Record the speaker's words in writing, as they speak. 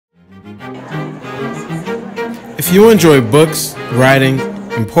If you enjoy books, writing,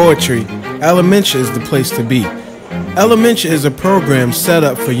 and poetry, Elementia is the place to be. Elementia is a program set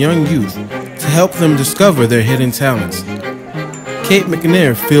up for young youth to help them discover their hidden talents. Kate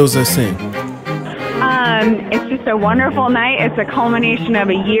McNair fills us in. It's just a wonderful night. It's a culmination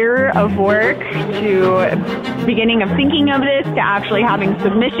of a year of work to beginning of thinking of this to actually having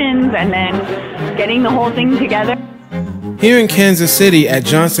submissions and then getting the whole thing together. Here in Kansas City at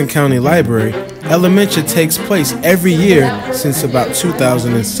Johnson County Library, Elementia takes place every year since about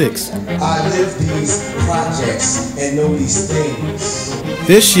 2006. I live these projects and know these things.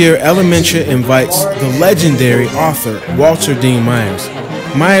 This year, Elementia invites the legendary author Walter Dean Myers.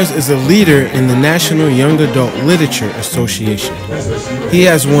 Myers is a leader in the National Young Adult Literature Association. He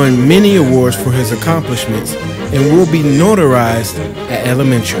has won many awards for his accomplishments and will be notarized at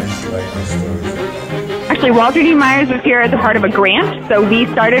Elementia. Actually, Walter D. Myers was here as a part of a grant, so we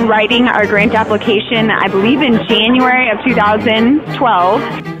started writing our grant application, I believe, in January of 2012.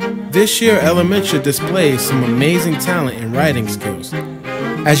 This year, Elementia displays some amazing talent and writing skills.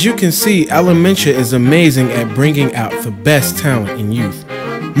 As you can see, Elementia is amazing at bringing out the best talent in youth.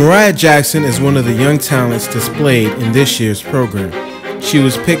 Mariah Jackson is one of the young talents displayed in this year's program. She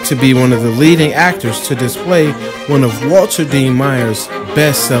was picked to be one of the leading actors to display one of Walter Dean Myers'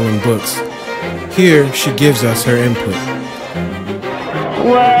 best-selling books. Here, she gives us her input.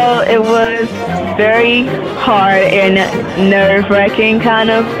 Well, it was very hard and nerve-wracking, kind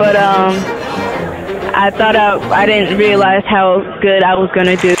of, but I didn't realize how good I was going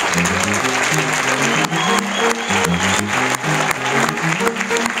to do.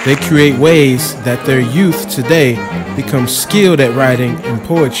 They create ways that their youth today become skilled at writing and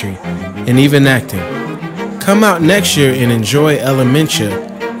poetry and even acting. Come out next year and enjoy Elementia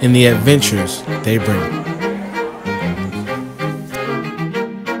and the adventures they bring.